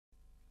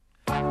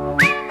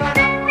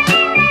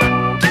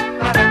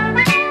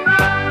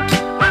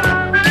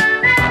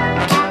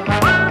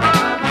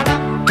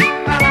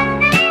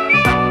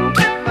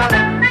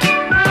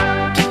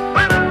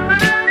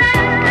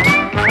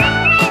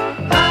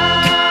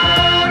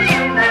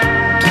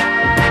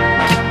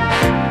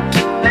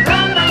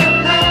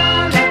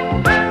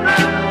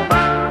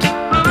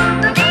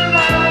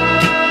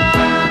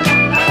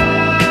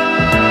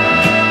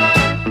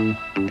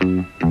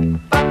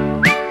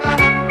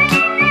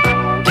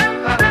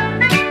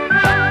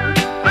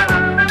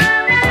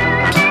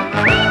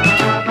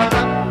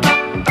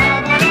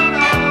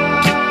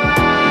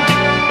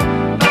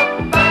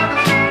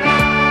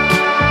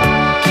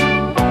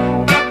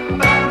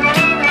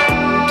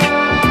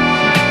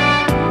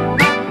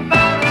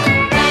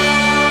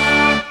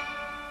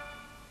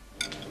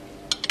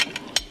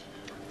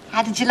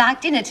did you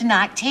like dinner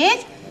tonight,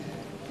 Ted?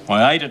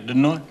 I ate it,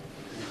 didn't I?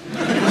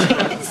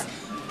 Yes.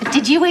 But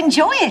did you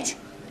enjoy it?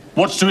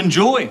 What's to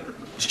enjoy?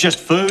 It's just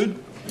food.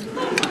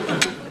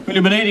 When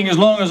you've been eating as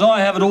long as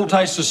I have, it all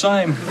tastes the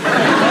same.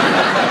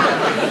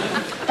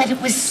 But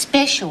it was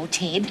special,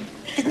 Ted.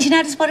 Didn't you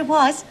notice what it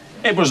was?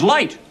 It was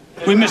late.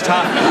 We missed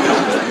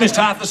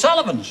half the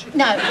Sullivans.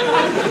 No,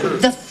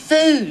 the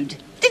food.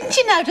 Didn't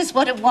you notice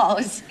what it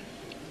was?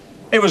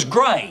 It was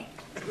grey.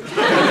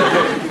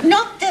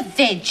 Not the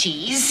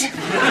veggies.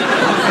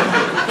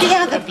 The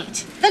other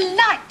bit, the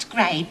light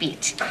grey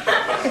bit.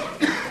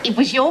 It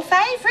was your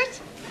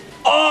favourite?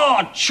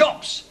 Oh,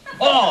 chops.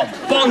 Oh,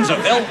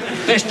 Bonzaville.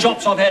 Best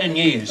chops I've had in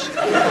years.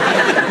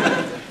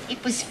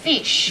 It was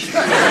fish.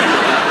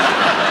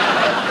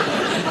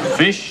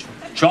 Fish,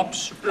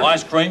 chops,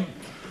 ice cream.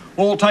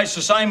 All taste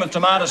the same with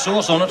tomato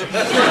sauce on it.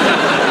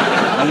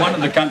 No wonder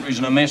the country's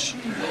in a mess.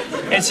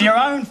 It's your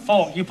own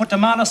fault. You put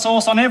tomato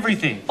sauce on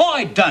everything.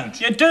 I don't.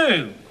 You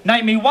do.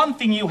 Name me one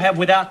thing you have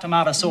without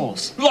tomato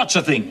sauce. Lots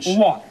of things.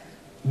 What?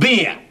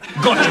 Beer.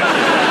 Gotcha.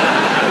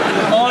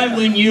 I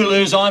win, you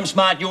lose, I'm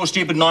smart, you're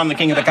stupid, and I'm the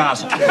king of the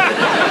castle.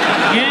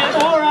 Yeah,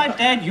 all right,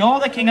 Dad,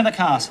 you're the king of the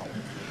castle.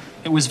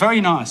 It was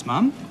very nice,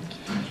 Mum.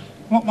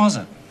 What was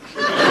it?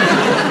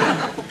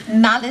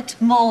 Mullet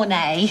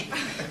Mornay.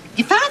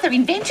 Your father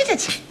invented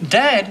it.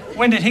 Dad,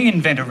 when did he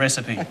invent a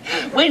recipe?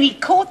 When he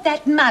caught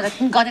that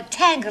mullet and got it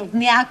tangled in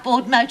the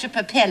outboard motor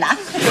propeller.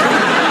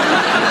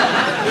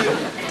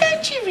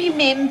 Don't you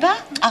remember?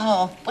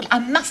 Oh, well, I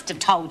must have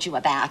told you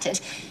about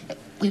it.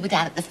 We were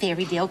down at the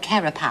Fairy-Dale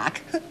Cara Park.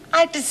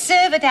 I had to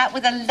serve it out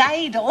with a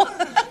ladle.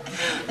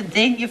 And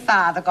then your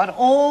father got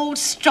all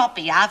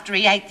stroppy after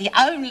he ate the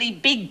only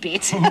big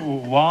bit. Ooh,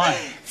 why?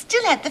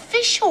 Still had the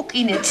fish hook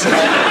in it.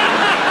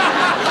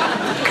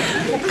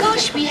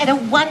 Gosh, we had a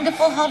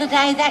wonderful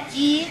holiday that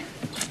year.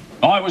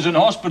 I was in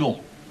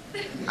hospital.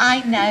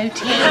 I know,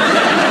 Ted.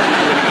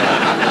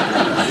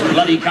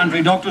 Bloody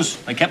country doctors.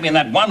 They kept me in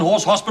that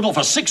one-horse hospital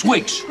for 6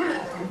 weeks.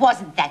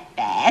 Wasn't that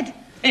bad?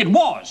 It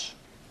was.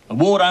 The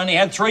ward only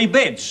had 3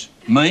 beds.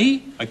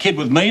 Me, a kid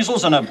with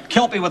measles, and a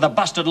kelpie with a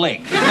busted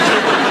leg.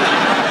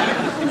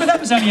 But that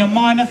was only a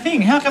minor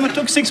thing. How come it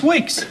took 6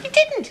 weeks? It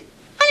didn't.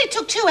 Only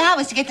took 2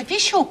 hours to get the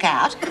fish hook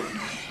out.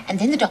 And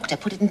then the doctor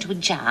put it into a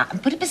jar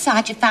and put it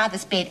beside your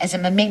father's bed as a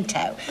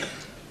memento.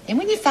 Then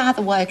when your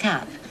father woke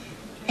up,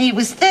 he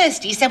was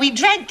thirsty, so he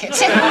drank it.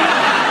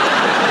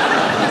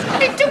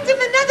 It took them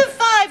another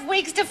 5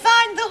 weeks to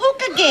find the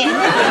hook again.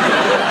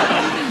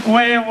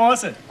 Where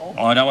was it?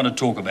 I don't want to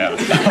talk about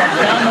it. Come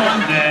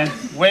on, Dad.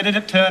 Where did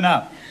it turn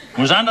up? It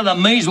was under the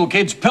measles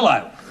kid's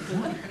pillow.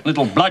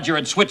 Little bludger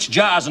had switched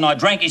jars and I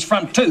drank his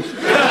front tooth.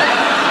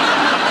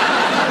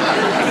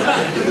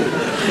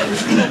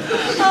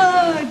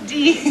 Oh,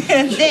 dear.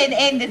 Then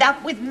ended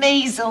up with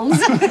measles.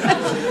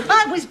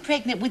 I was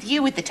pregnant with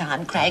you at the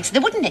time, Craig, so they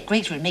wouldn't let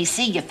Greta and me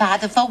see your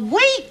father for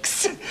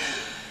weeks.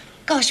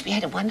 Gosh, we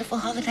had a wonderful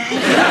holiday.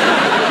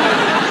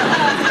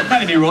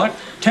 That'd be right.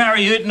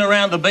 Tarry hooting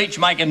around the beach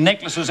making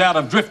necklaces out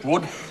of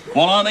driftwood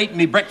while I'm eating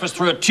me breakfast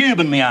through a tube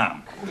in me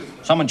arm.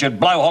 Someone should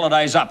blow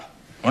holidays up.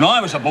 When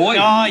I was a boy...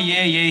 Oh,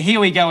 yeah, here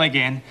we go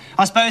again.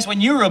 I suppose when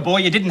you were a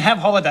boy, you didn't have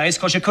holidays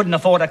because you couldn't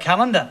afford a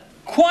calendar.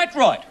 Quite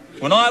right.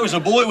 When I was a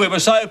boy, we were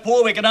so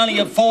poor we could only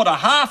afford a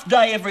half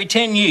day every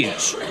 10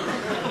 years.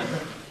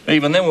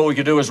 Even then, all we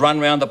could do was run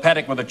round the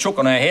paddock with a chook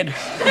on our head.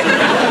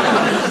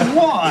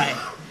 Why?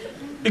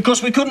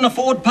 Because we couldn't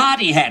afford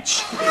party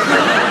hats.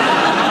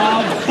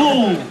 Oh,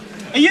 bull.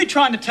 Are you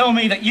trying to tell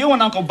me that you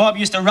and Uncle Bob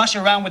used to rush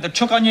around with a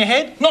chook on your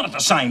head? Not at the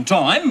same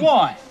time.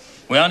 Why?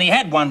 We only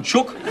had one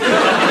chook.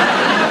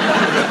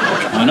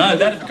 I know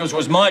that because it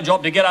was my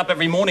job to get up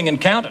every morning and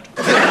count it.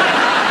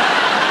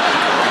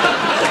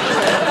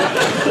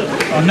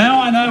 Well,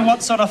 now I know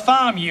what sort of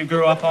farm you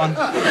grew up on. A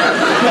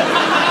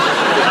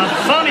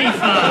funny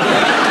farm.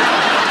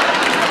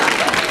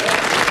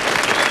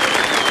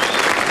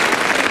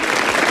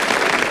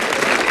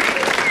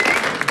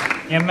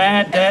 You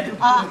mad, Dad?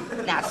 Oh,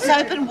 now,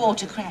 soap and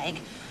water, Craig.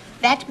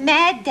 That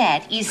mad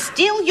dad is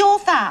still your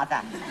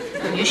father.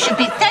 You should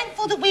be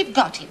thankful that we've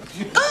got him.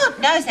 God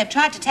knows they've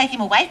tried to take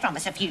him away from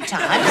us a few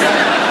times.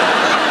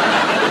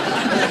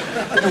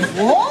 The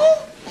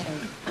wall?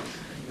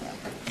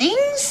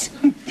 Things?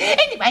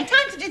 Anyway,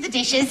 time to do the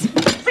dishes.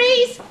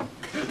 Freeze!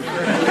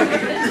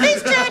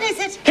 Whose turn is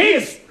it?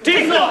 His!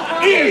 Tis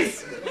not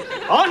his!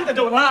 I had to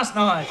do it last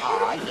night.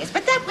 Oh, yes,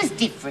 but that was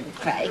different,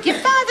 Craig. Your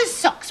father's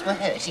socks were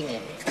hurting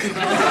him.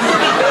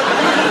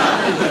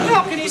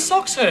 How can his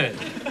socks hurt?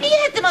 He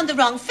had them on the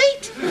wrong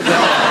feet.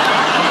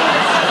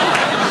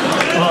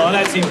 Oh,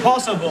 that's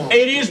impossible.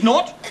 It is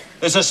not.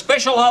 There's a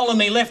special hole in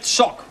me left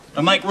sock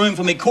to make room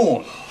for me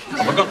corn.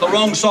 If I've got the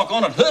wrong sock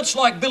on, it hurts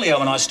like billy-o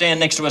when I stand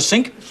next to a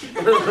sink.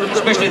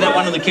 Especially that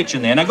one in the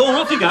kitchen there. Now, go on,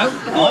 off you go.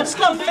 Oh, it's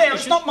not fair.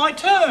 It's not my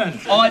turn.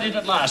 I did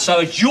it last,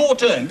 so it's your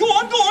turn. Go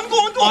on, go on, go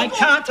on, go on. I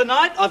can't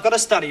tonight. I've got to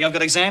study. I've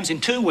got exams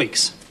in 2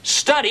 weeks.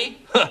 Study?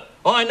 Huh,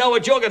 I know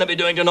what you're going to be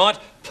doing tonight.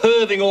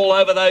 perving all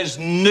over those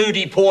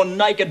nudie porn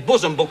naked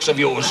bosom books of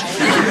yours.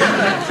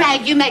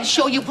 Craig, you make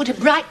sure you put a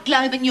bright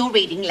globe in your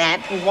reading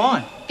lamp. Well,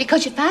 why?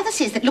 Because your father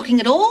says that looking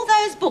at all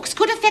those books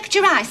could affect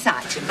your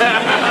eyesight.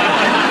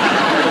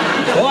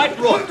 Quite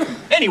right.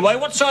 Anyway,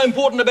 what's so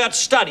important about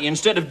study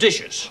instead of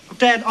dishes?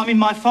 Dad, I'm in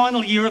my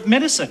final year of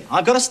medicine.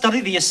 I've got to study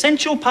the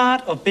essential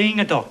part of being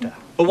a doctor.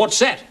 Well, what's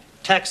that?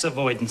 Tax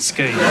avoidance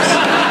schemes.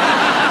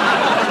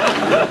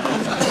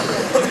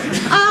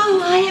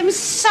 Oh, I am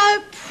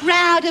so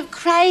proud of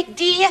Craig,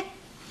 dear.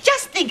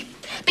 Just think,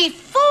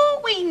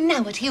 before we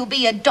know it, he'll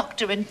be a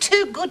doctor and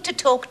too good to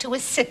talk to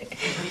us.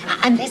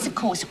 Unless, of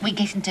course, we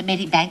get into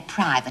Medibank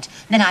Private.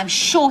 Then I'm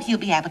sure he'll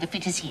be able to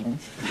fit us in.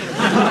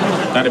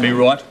 That'd be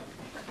right.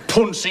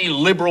 Punsy,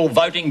 liberal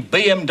voting,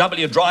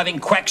 BMW driving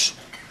quacks.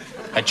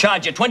 They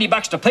charge you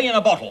 $20 to pee in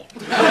a bottle.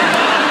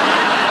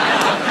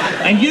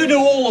 And you do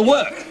all the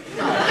work.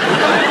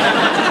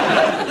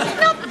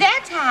 Not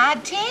that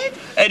hard, Ted.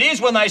 It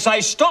is when they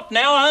say, stop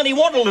now, I only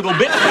want a little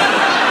bit.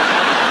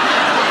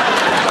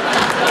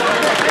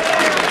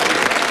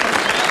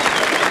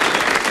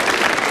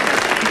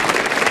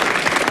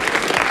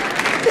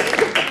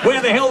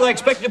 Where the hell do they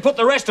expect you to put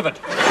the rest of it?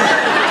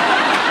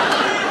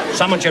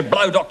 Someone should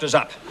blow doctors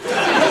up.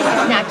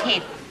 Now,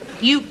 Ted,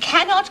 you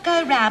cannot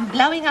go round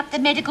blowing up the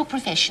medical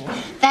profession.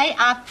 They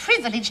are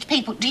privileged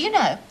people. Do you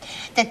know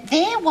that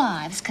their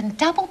wives can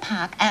double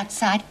park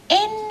outside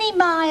any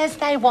Myers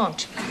they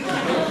want?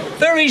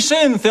 Very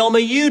soon, Thelma,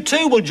 you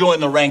too will join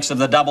the ranks of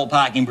the double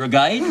parking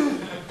brigade.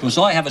 Because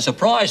I have a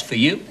surprise for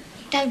you.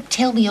 Don't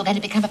tell me you're going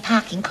to become a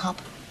parking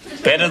cop.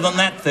 Better than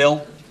that,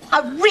 Phil.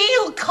 A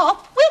real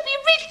cop? We'll be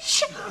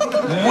rich.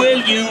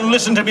 Will you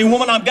listen to me,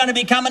 woman? I'm going to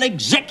become an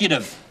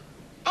executive.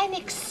 An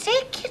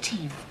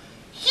executive?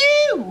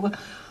 You?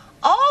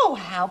 Oh,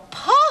 how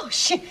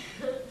posh.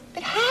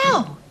 But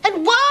how?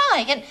 And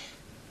why? And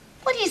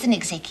what is an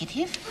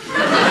executive?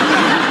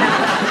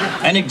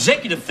 An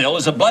executive, Phil,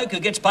 is a bloke who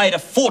gets paid a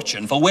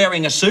fortune for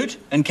wearing a suit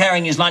and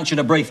carrying his lunch in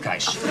a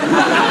briefcase.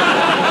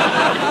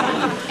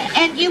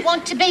 And you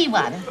want to be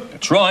one?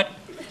 That's right.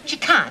 But you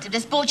can't. I've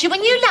just bought you a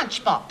new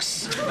lunchbox.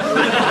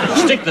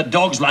 Stick the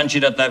dog's lunch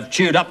in it. They've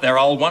chewed up their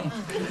old one.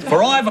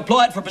 For I've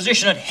applied for a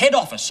position at head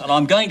office and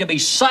I'm going to be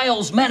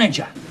sales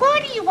manager. Why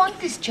do you want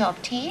this job,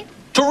 Ted?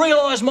 To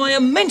realise my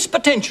immense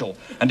potential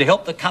and to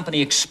help the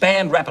company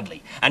expand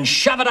rapidly and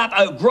shove it up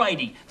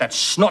O'Grady, that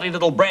snotty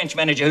little branch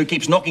manager who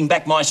keeps knocking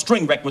back my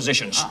string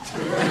requisitions.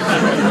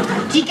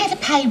 Do you get a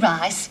pay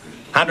rise?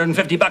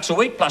 $150 a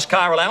week plus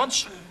car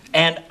allowance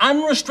and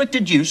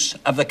unrestricted use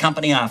of the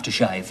company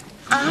aftershave.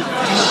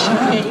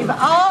 Aftershave?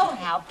 Oh,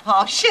 how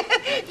posh.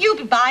 You'll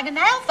be buying a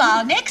nail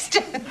file next.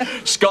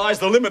 Sky's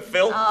the limit,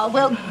 Phil. Oh,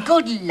 well,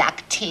 good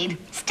luck, Ted.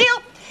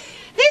 Still,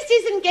 this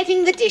isn't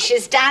getting the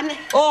dishes done.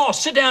 Oh,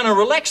 sit down and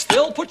relax,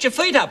 Phil. Put your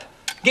feet up.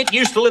 Get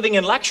used to living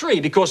in luxury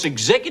because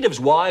executives'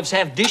 wives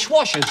have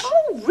dishwashers.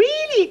 Oh,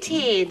 really,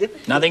 Ted?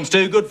 Nothing's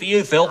too good for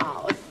you, Phil.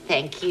 Oh,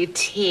 thank you,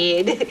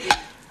 Ted.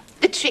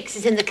 The Trix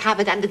is in the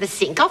cupboard under the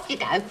sink. Off you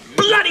go.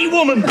 Bloody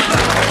woman!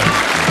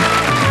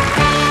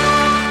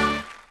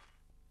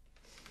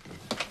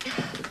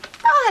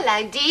 Oh,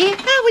 hello, dear.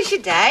 How was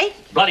your day?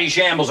 Bloody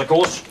shambles, of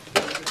course.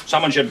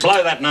 Someone should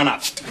blow that nun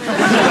up. You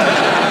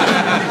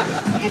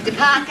had to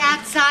park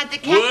outside the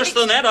Catholic... Worse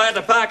than that, I had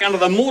to park under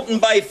the Moreton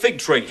Bay fig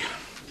tree.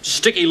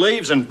 Sticky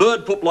leaves and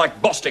bird poop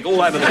like bostic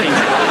all over the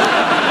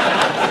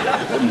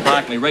Kingswood. Wouldn't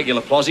park me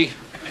regular plozzy.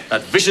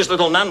 That vicious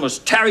little nun was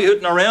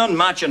tarry-hooting around,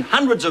 marching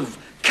hundreds of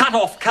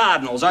cut-off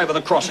cardinals over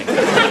the crossing.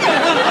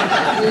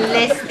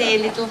 Bless their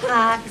little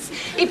hearts.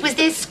 It was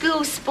their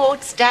school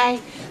sports day.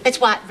 That's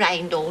why it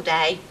rained all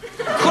day.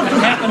 Couldn't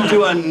happen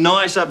to a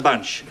nicer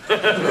bunch.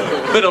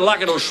 Bit of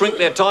luck, it'll shrink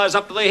their tyres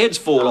up to their heads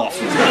fall off.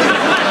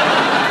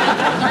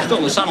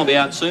 Still, the sun will be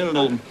out soon.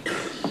 It'll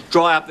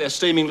dry up their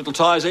steaming little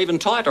tyres even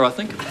tighter, I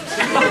think.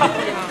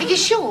 Are you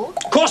sure?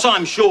 Of course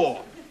I'm sure.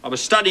 I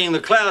was studying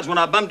the clouds when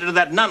I bumped into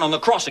that nun on the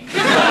crossing.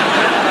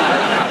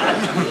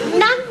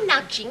 Nun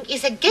nudging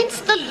is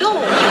against the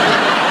law.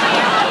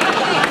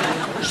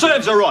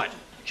 Serves her right.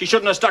 She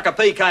shouldn't have stuck a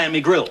PK in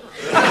me grill.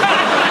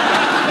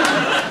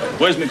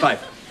 Where's my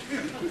paper?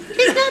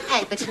 There's no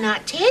paper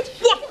tonight, Ted.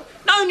 What?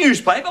 No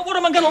newspaper? What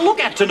am I going to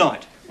look at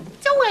tonight?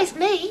 It's always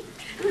me.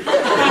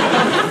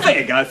 There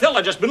you go, Phil.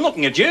 I've just been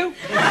looking at you.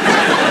 Why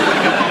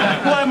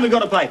haven't we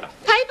got a paper?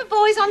 Paper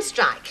boys on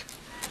strike.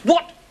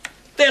 What?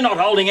 They're not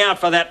holding out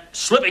for that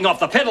slipping off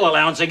the pedal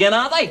allowance again,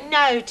 are they?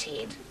 No,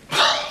 Ted.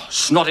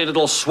 Snotty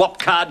little swap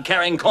card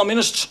carrying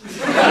communists.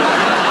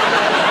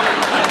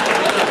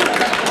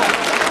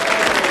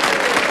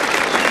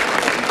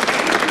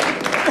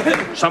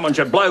 Someone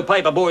should blow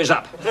paper boys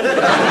up.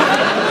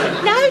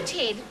 No,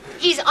 Ted.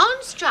 He's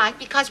on strike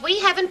because we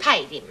haven't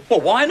paid him.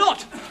 Well, why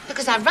not?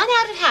 Because I've run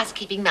out of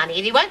housekeeping money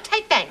and he won't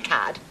take bank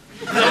card.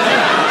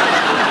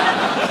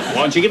 Why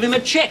don't you give him a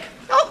cheque?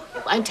 Oh,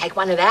 won't take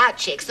one of our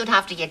cheques, not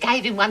after you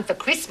gave him one for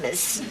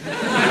Christmas.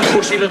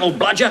 Pussy little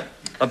bludger.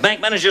 The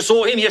bank manager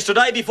saw him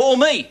yesterday before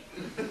me.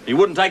 He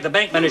wouldn't take the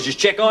bank manager's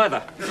cheque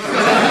either.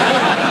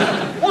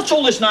 What's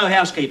all this no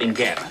housekeeping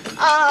gap?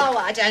 Oh,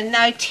 I don't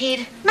know,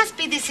 Ted. Must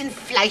be this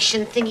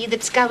inflation thingy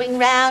that's going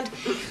round.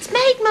 It's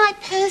made my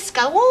purse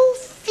go all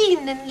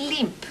thin and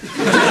limp.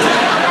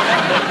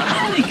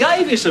 I only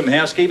gave you some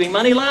housekeeping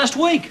money last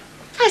week.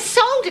 I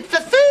sold it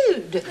for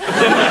food.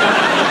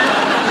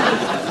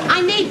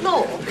 I need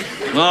more.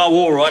 Oh,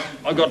 all right.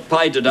 I got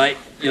paid today.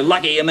 You're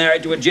lucky you're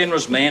married to a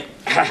generous man.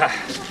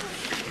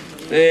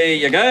 There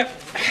you go.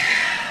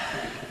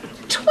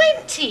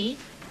 20?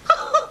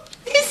 Oh,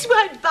 this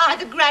won't buy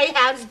the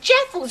greyhounds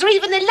jaffles or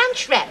even their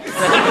lunch wraps.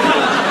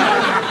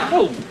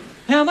 Well,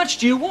 how much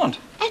do you want?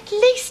 At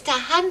least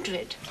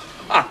 100.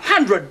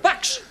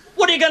 $100?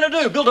 What are you going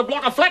to do? Build a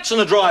block of flats in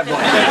the driveway?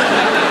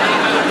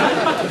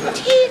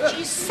 Ted,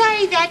 you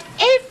say that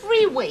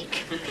every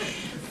week.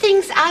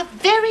 Things are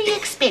very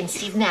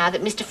expensive now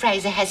that Mr.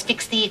 Fraser has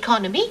fixed the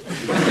economy.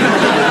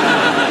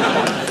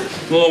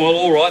 Oh, well,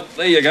 all right.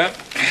 There you go.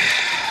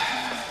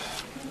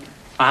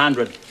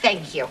 100.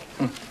 Thank you.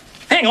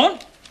 Hang on.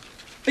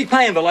 Big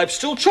pay envelope's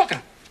still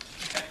chocker.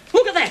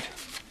 Look at that.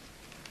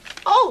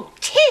 Oh,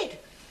 Ted,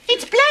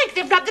 it's blank.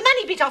 They've rubbed the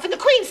money bit off and the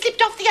Queen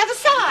slipped off the other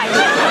side.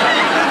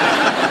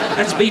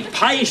 That's me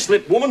pay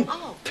slip, woman.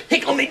 Oh.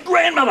 Pickle me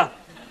grandmother.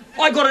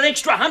 I got an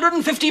extra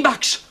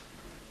 $150.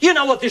 You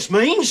know what this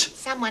means?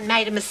 Someone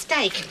made a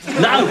mistake.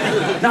 No.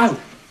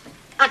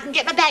 I can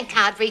get my bank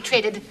card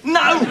retreaded.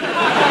 No.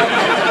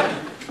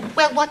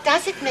 Well, what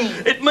does it mean?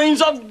 It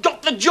means I've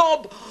got the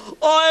job.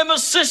 I'm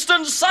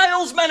assistant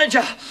sales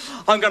manager.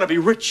 I'm going to be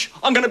rich,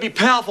 I'm going to be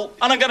powerful,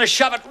 and I'm going to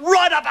shove it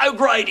right up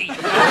O'Grady.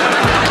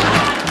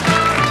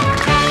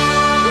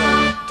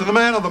 To the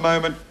man of the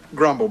moment,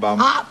 Grumblebum.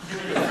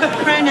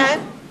 Bruno,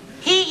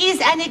 he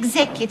is an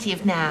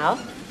executive now.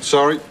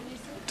 Sorry,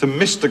 to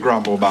Mr.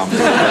 Grumblebum.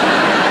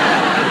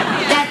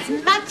 That's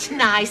much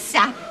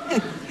nicer.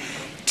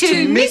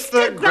 To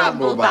Mr.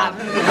 Grumblebum.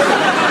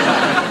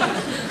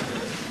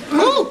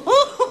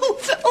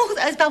 Oh,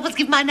 those bubbles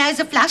give my nose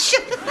a flush.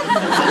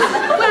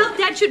 Well,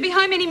 Dad should be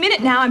home any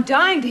minute now. I'm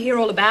dying to hear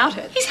all about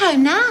it. He's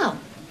home now.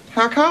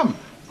 How come?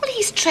 Well,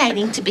 he's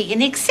training to be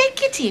an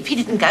executive. He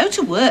didn't go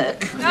to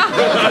work.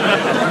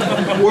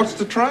 What's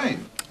to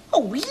train? Oh,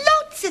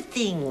 lots of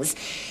things.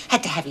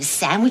 Had to have his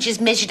sandwiches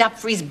measured up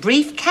for his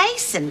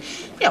briefcase and,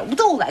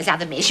 with all those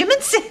other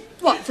measurements.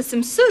 What, for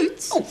some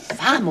suits? Oh,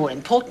 far more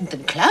important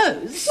than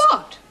clothes.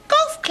 What?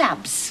 Golf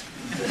clubs.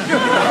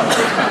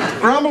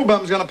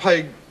 Grumblebum's going to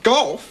play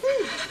golf?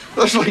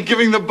 That's like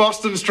giving the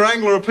Boston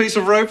Strangler a piece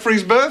of rope for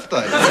his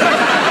birthday.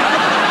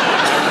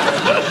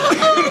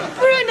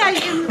 Bruno,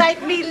 you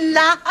make me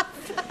laugh.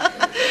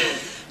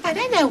 I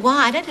don't know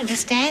why. I don't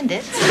understand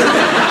it.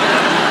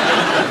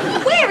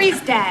 Where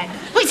is Dad?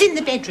 Oh, he's in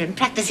the bedroom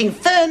practicing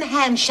firm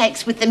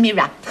handshakes with the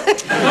mirror.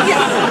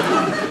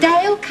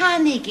 Dale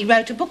Carnegie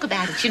wrote a book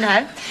about it, you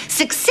know.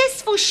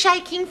 Successful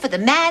Shaking for the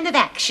Man of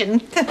Action.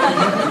 Ted!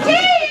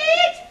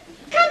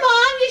 Come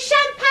on, your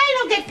champagne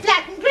will get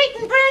flat and Greet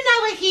and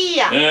Bruno are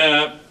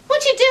here.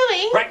 What you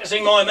doing?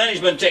 Practicing my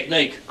management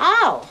technique.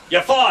 Oh.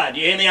 You're fired.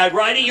 You hear me,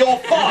 O'Grady? You're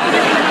fired.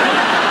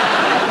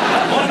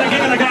 I'm the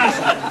king of the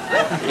castle.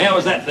 How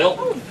was that, Phil?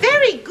 Oh,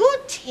 very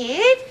good,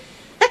 Ted.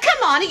 Now,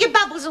 come on, or your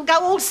bubbles will go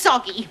all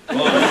soggy.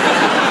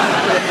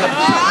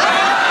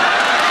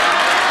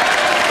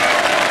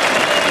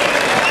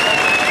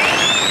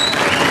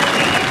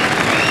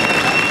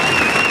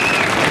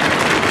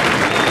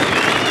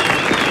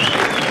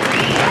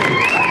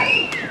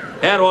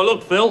 How do I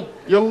look, Phil?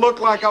 You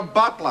look like a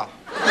butler.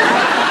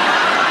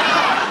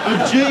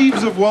 The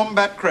Jeeves of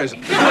Wombat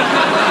Crescent.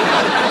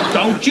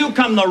 Don't you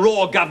come the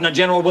raw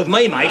Governor-General with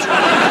me, mate.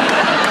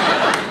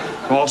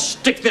 I'll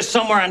stick this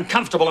somewhere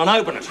uncomfortable and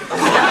open it.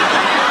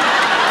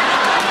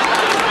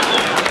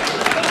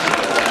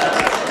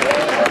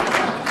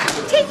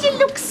 Ted, you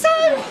look so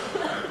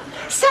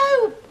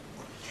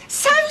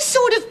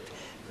sort of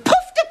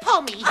puffed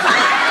upon me.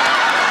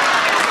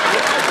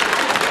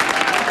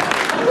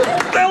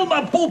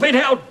 Thelma Pulpit,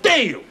 how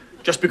dare you?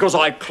 Just because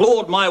I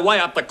clawed my way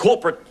up the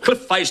corporate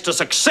cliff face to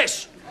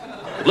success.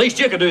 At least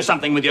you could do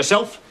something with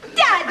yourself.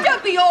 Dad,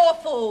 don't be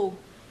awful.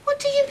 What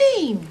do you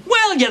mean?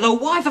 Well, you're the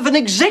wife of an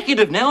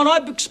executive now, and I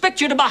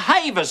expect you to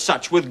behave as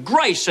such with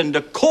grace and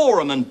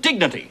decorum and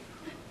dignity.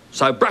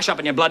 So brush up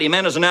on your bloody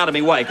manners and out of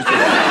me way, because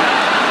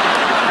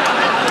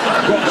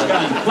what's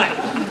going flat.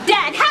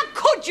 Dad, how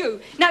could you?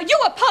 Now, you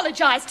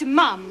apologise to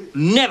Mum.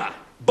 Never.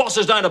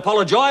 Bosses don't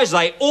apologise,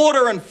 they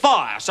order and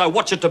fire, so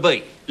what's it to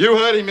be? You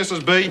heard him,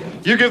 Mrs. B.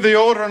 You give the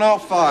order and I'll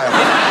fire.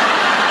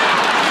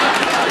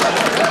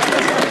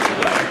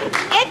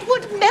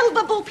 Edward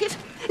Melba Bullpit.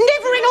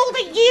 Never in all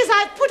the years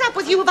I've put up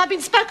with you have I been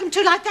spoken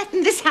to like that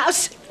in this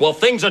house. Well,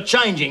 things are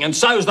changing, and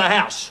so's the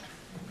house.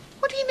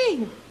 What do you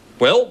mean?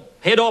 Well,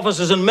 head office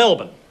is in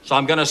Melbourne, so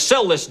I'm going to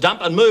sell this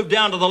dump and move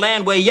down to the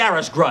land where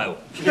yarras grow.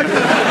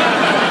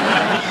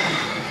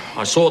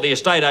 I saw the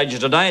estate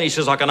agent today, and he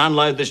says I can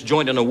unload this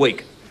joint in a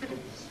week.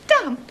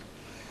 Dump?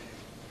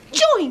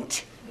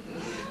 Joint?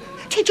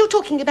 Ted, you're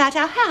talking about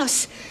our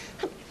house.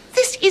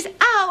 This is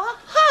our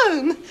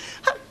home.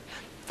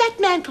 That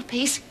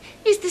mantelpiece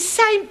is the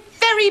same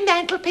very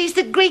mantelpiece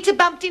that Greta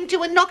bumped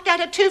into and knocked out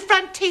her 2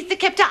 front teeth that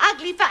kept her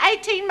ugly for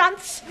 18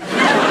 months.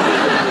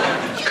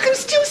 You can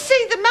still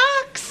see the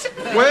marks.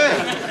 Where?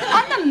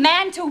 On the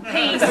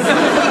mantelpiece.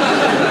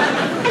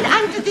 And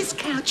under this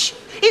couch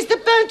is the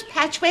burnt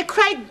patch where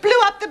Craig blew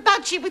up the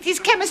budgie with his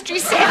chemistry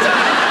set.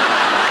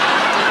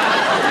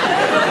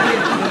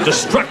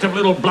 Destructive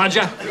little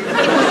bludger.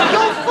 It was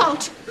your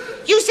fault.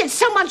 You said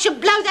someone should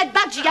blow that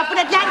budgie up when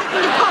it landed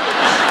in the college.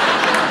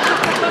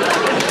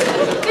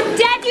 But,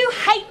 Dad, you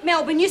hate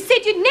Melbourne. You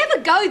said you'd never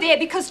go there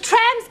because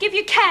trams give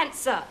you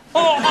cancer.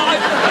 Oh,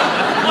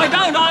 I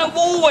don't. I've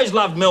always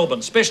loved Melbourne,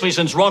 especially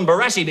since Ron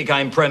Barassi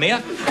became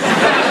Premier.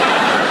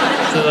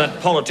 So that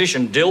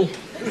politician Dill.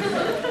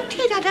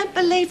 Ted, I don't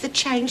believe the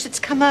change that's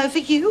come over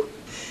you.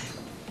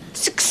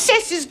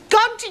 Success has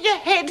gone to your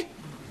head.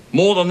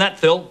 More than that,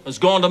 Phil, has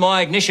gone to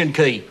my ignition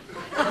key.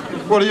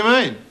 What do you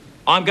mean?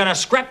 I'm going to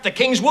scrap the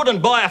Kingswood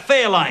and buy a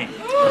Fairlane.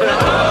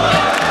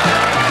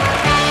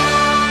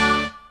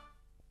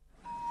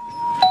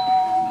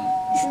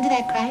 Listen to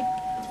that, Craig.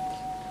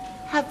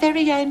 Our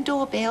very own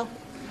doorbell.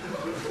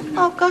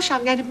 Oh, gosh,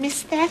 I'm going to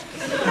miss that.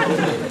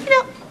 You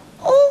know,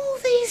 all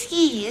these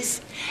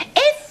years,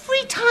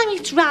 every time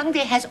it's rung,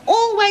 there has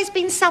always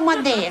been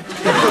someone there.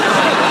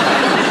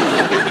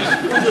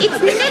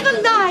 It's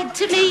never lied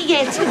to me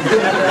yet.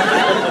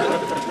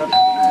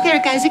 There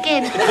it goes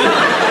again.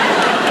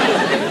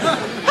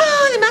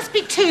 Oh, there must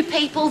be 2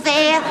 people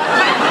there.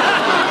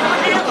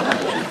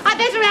 I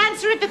better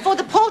answer it before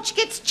the porch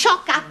gets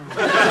chocker.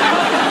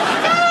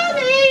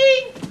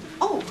 Darling!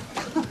 Oh.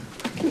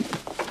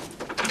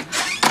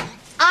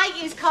 I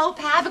use cold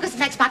power because it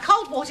makes my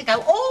cold water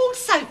go all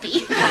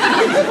soapy.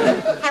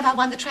 Have I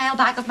won the trail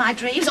bike of my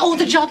dreams? Or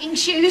the jogging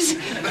shoes?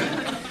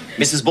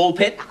 Mrs.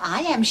 Ballpit?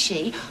 I am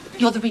she.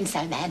 You're the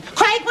Rinso man.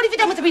 Craig, what have you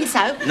done with the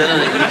Rinso?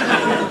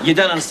 No. You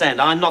don't understand.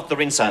 I'm not the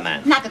Rinso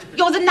man. Nugget.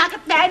 You're the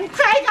Nugget man.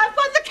 Craig, I've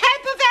won the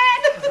camper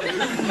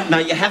van. No,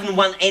 you haven't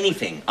won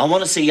anything. I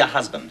want to see your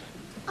husband.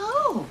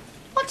 Oh,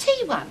 what's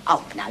he won?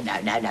 Oh, no.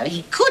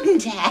 He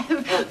couldn't have.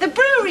 The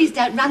breweries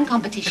don't run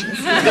competitions.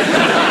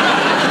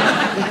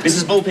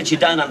 Mrs. Ballpit, you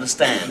don't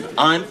understand.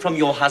 I'm from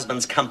your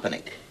husband's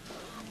company.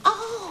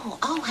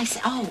 Oh, I see.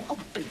 Oh,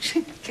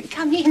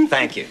 come in.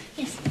 Thank you.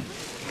 Yes.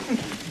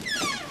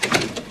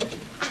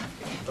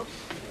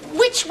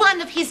 Which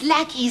one of his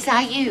lackeys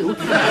are you?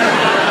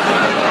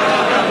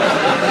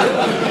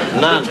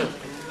 None.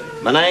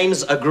 My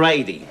name's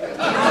O'Grady.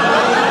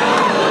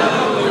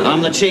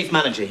 I'm the chief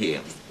manager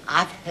here.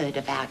 I've heard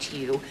about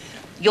you.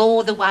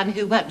 You're the one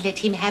who won't let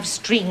him have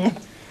string.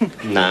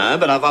 No,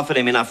 but I've offered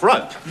him enough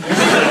rope.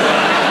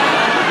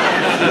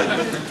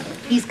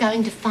 He's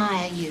going to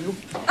fire you.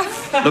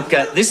 Look,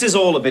 this is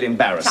all a bit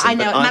embarrassing. I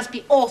know, it must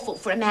be awful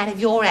for a man of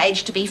your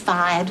age to be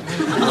fired.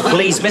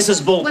 Please,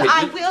 Mrs. Ballpit.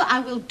 Well, I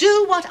will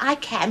do what I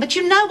can, but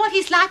you know what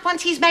he's like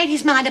once he's made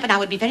his mind up, and I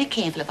would be very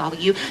careful if I were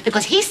you,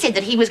 because he said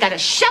that he was going to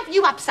shove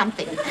you up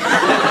something.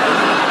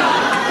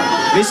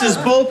 Mrs.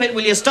 Ballpit,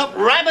 will you stop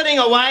rabbiting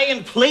away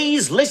and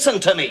please listen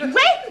to me?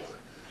 Well,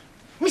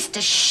 Mr.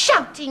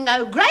 Shouting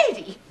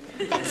O'Grady,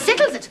 that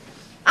settles it.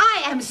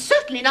 I am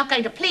certainly not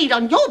going to plead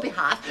on your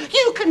behalf.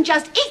 You can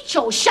just eat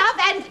your shove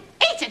and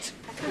eat it.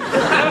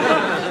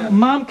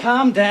 Mum,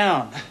 calm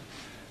down.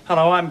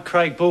 Hello, I'm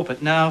Craig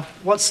Ballpit. Now,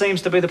 what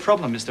seems to be the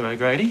problem, Mr.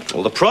 O'Grady?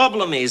 Well, the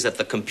problem is that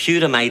the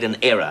computer made an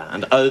error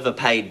and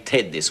overpaid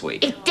Ted this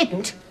week. It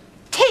didn't.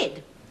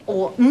 Ted,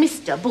 or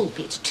Mr.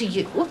 Ballpit to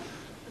you,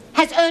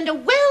 has earned a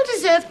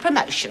well-deserved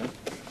promotion.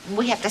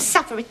 We have to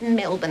suffer it in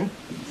Melbourne.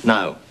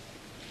 No.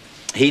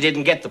 He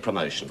didn't get the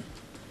promotion.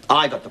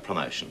 I got the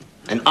promotion.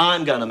 And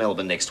I'm going to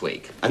Melbourne next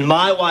week. And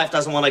my wife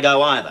doesn't want to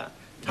go either.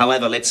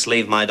 However, let's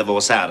leave my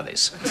divorce out of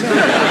this.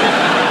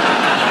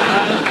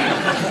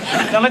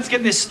 Now, let's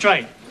get this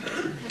straight.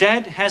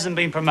 Dad hasn't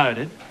been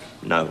promoted.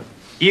 No.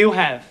 You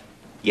have.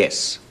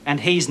 Yes. And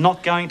he's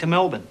not going to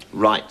Melbourne.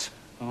 Right.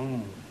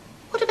 Oh.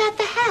 What about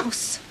the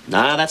house?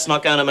 No, that's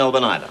not going to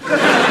Melbourne either.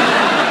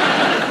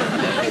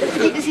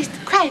 This is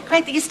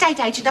Craig, the estate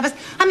agent.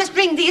 I must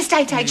ring the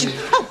estate agent.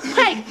 Oh,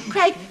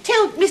 Craig,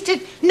 tell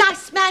Mr.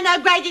 Nice Man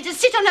O'Grady to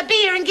sit on a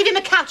beer and give him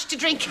a couch to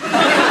drink.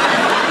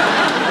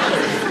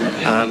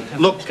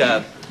 Look,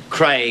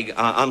 Craig,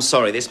 I'm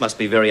sorry, this must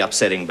be very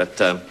upsetting, but,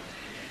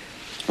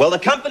 well, the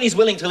company's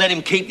willing to let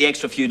him keep the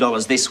extra few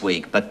dollars this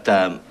week, but,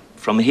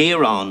 from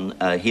here on,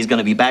 he's going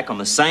to be back on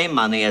the same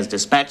money as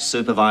dispatch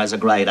supervisor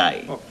grade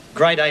A. Oh,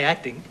 grade A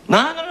acting?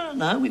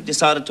 No, we've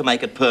decided to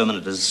make it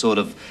permanent as a sort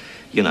of,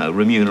 you know,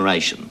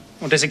 remuneration.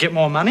 Well, does he get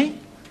more money?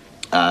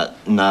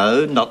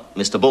 No, not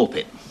Mr.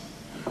 Ballpit.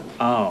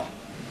 Oh.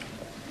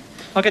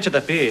 I'll get you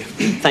that beer.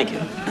 Thank you.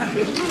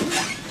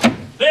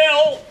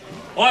 Bill,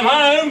 I'm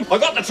home. I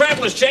got the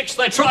traveller's checks.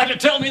 They tried to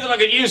tell me that I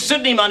could use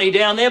Sydney money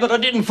down there, but I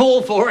didn't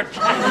fall for it.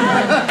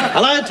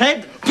 Hello,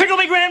 Ted. Pickle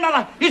me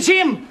grandmother. It's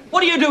him.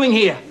 What are you doing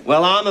here?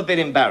 Well, I'm a bit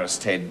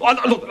embarrassed, Ted. Oh,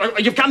 look,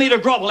 you've come here to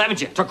grovel,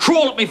 haven't you? To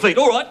crawl at me feet.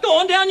 All right, go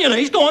on, down your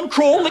knees. Go on,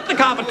 crawl, lick the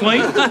carpet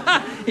clean.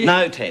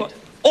 No, Ted.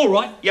 All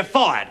right, you're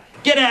fired.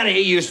 Get out of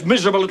here, you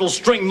miserable little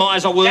string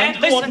miser worm. Dad,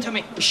 Go listen on. to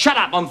me. Shut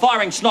up, I'm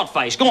firing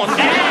snotface. Go on.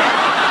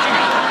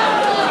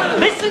 Dad!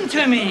 Listen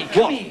to me.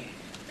 Come What? here.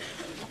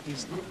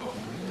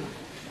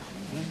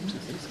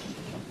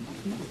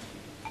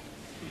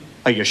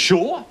 Are you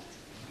sure?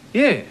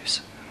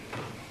 Yes.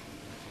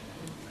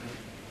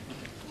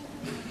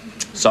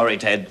 Sorry,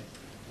 Ted.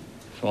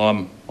 So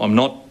I'm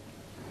not.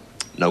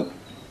 Nope.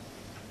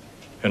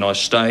 Can I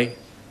stay?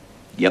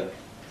 Yep.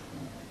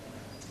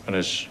 And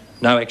there's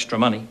no extra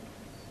money.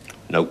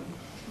 Nope.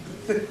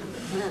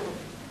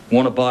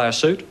 Want to buy a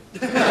suit?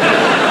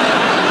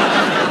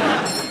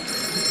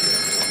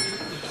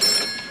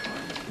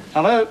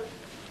 Hello?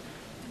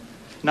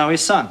 No,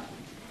 his son.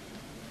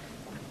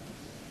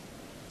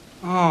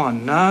 Oh,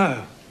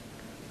 no.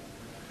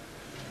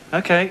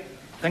 Okay,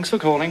 thanks for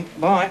calling.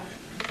 Bye.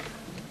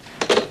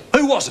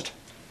 Who was it?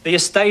 The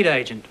estate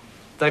agent.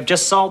 They've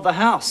just sold the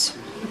house.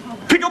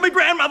 Pick on me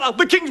grandmother!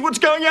 The Kingswood's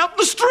going out in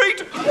the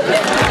street!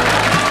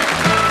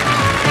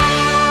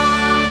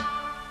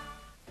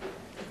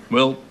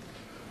 Well,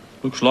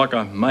 looks like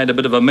I made a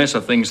bit of a mess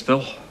of things,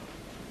 Phil.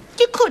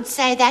 You could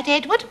say that,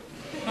 Edward.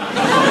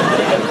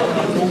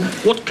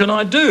 What can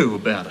I do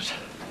about it?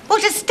 Well,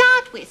 to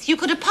start with, you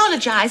could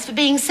apologise for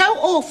being so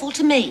awful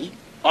to me.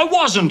 I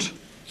wasn't!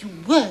 You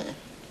were.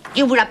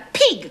 You were a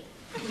pig.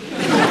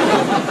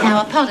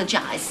 Now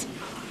apologise.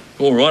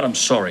 All right, I'm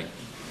sorry.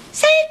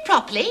 Say it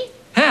properly.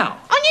 How?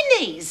 On your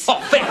knees. Oh,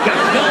 fair go,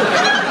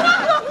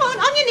 Come on,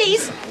 on your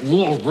knees.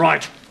 Phil! All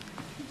right.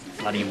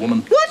 Bloody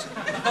woman. What?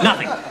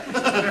 Nothing.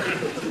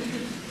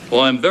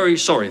 I'm very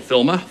sorry,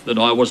 Thelma, that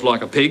I was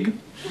like a pig.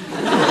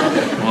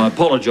 I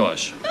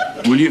apologise.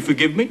 Will you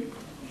forgive me?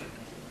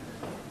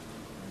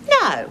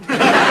 No.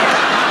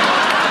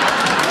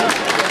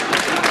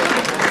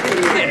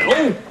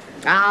 Phil!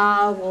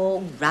 Oh,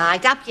 all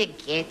right. Up you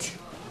get.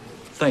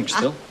 Thanks,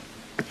 Phil.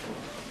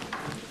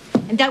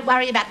 And don't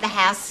worry about the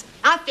house.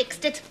 I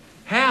fixed it.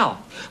 How?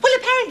 Well,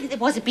 apparently there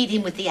was a bid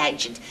in with the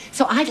agent,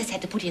 so I just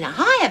had to put in a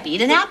higher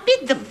bid and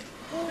outbid them.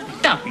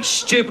 Don't be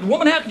stupid,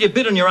 woman. How could you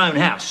bid on your own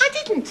house? I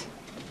didn't.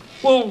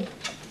 Well,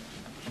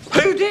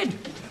 who did?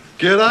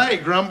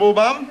 G'day, grumble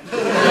bum.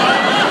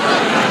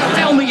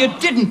 Tell me you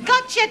didn't.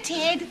 Gotcha,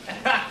 Ted.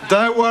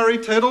 Don't worry,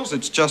 Teddles.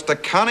 It's just a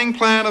cunning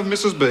plan of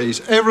Mrs. B's.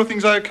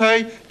 Everything's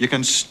okay. You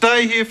can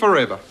stay here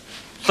forever.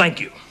 Thank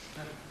you.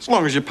 As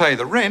long as you pay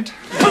the rent.